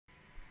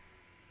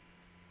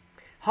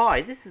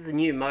Hi, this is the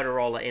new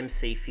Motorola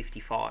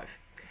MC55.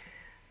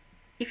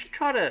 If you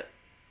try to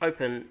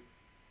open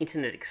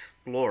Internet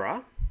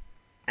Explorer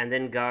and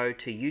then go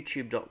to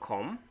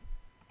youtube.com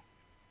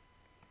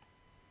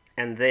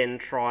and then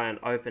try and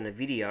open a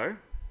video,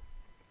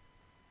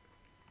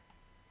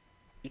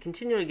 you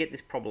continually get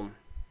this problem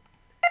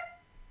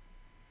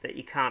that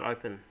you can't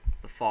open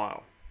the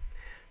file.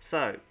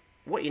 So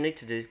what you need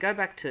to do is go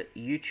back to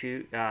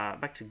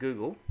back to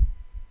Google,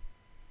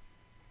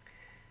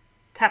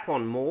 tap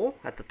on More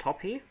at the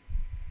top here,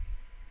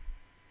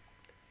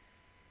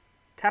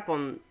 tap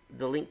on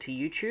the link to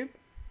YouTube,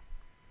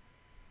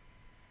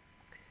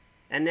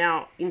 and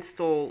now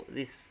install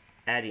this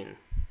add-in.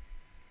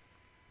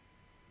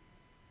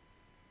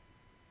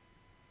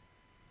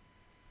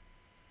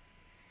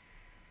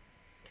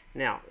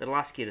 Now it'll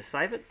ask you to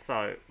save it,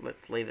 so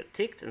let's leave it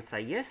ticked and say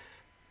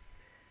yes.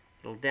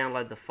 It'll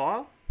download the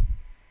file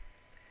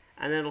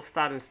and then it'll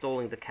start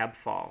installing the cab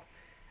file.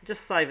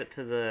 Just save it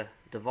to the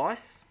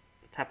device,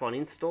 tap on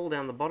install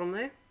down the bottom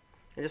there,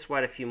 and just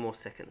wait a few more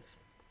seconds.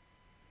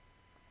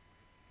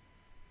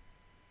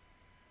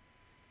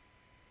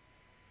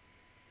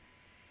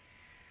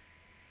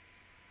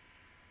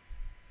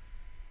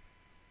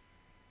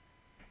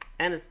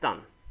 And it's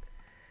done.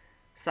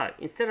 So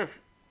instead of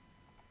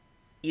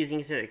using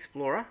Internet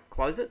Explorer,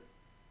 close it,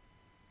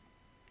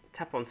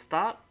 tap on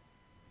Start,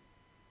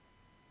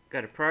 go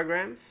to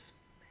Programs,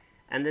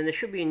 and then there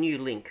should be a new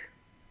link,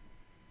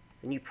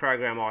 a new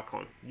program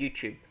icon,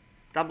 YouTube.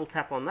 Double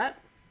tap on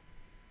that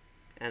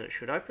and it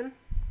should open.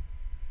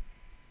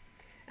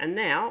 And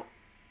now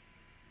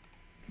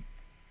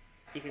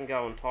you can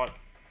go and type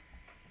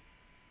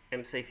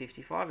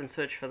MC55 and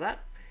search for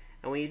that,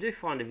 and when you do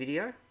find a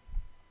video,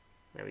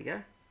 there we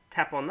go,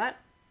 tap on that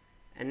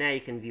and now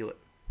you can view it.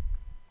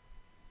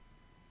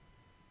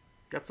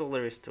 That's all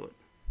there is to it.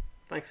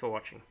 Thanks for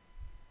watching.